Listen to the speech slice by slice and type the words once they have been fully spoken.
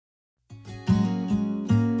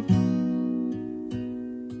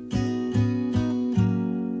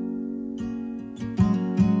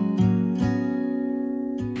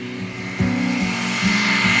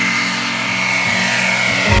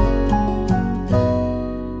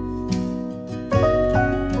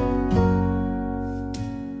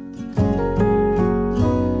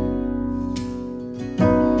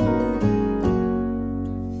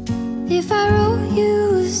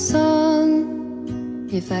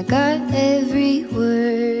I got every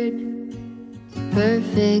word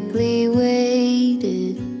perfectly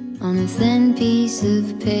weighted on a thin piece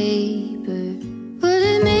of paper. Would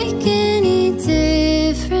it make any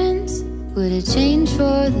difference? Would it change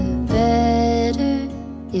for the better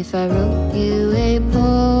if I wrote you a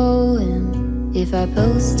poem, if I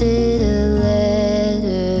posted a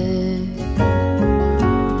letter?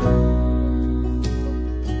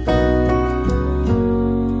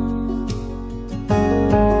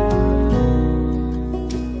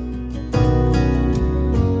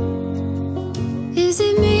 Is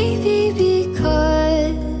it maybe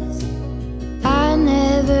because I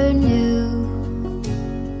never knew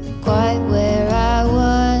quite where I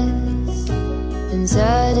was, then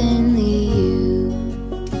suddenly you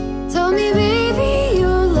told me, baby,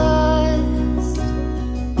 you're lost,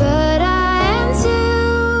 but I am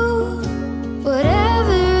too.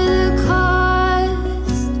 Whatever the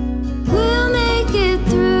cost, we'll make it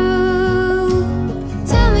through.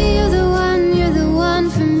 Tell me you're the one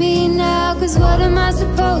for me now, 'cause what am I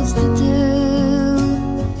supposed to do?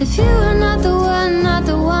 If you are not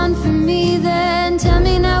the one for me, then tell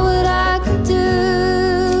me now what I could do.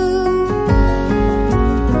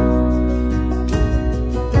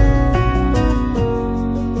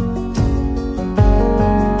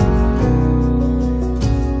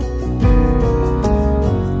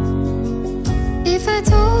 If I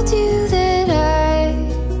told you that I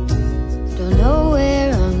don't know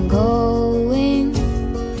where I'm going,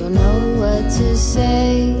 don't know what to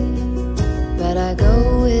say, but I go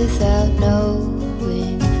without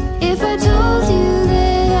knowing. If I told you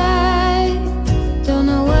that I don't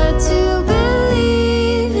know what to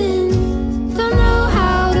believe in, don't know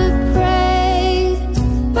how to pray,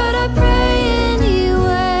 but I pray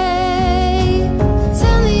anyway.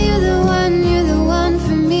 Tell me you're the one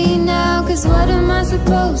for me now, 'cause what am I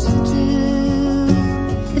supposed to do?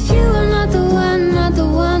 If you are not the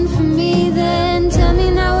one for me, then tell me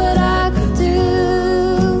now what I could do.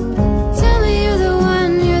 Tell me you're the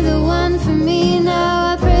one for me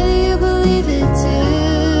now. I pray that you believe it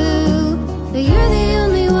too, that you're the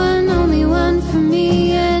only one for me,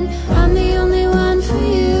 and I'm the only one for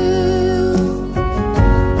you.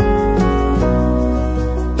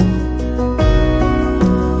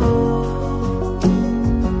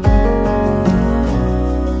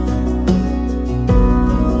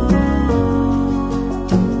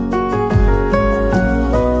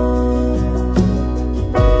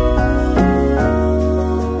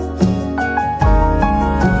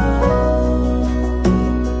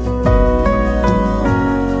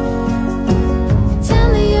 Tell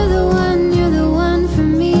me you're the one for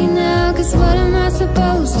me now, 'cause what am I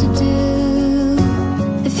supposed to do?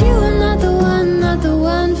 If you are not the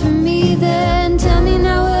one for me, then tell me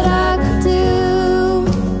now what I could do.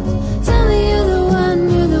 Tell me you're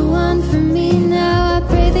the one for me now. I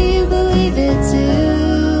pray that you believe it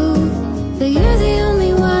too, that you're the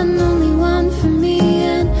only one for me,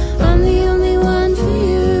 and I'm the only one for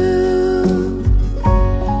you.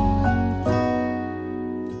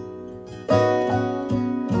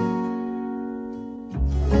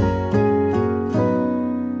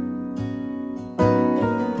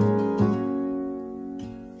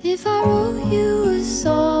 If I wrote you a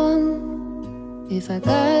song, if I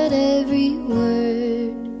got every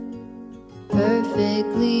word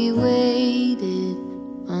perfectly weighted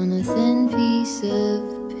on a thin piece of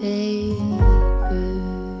paper,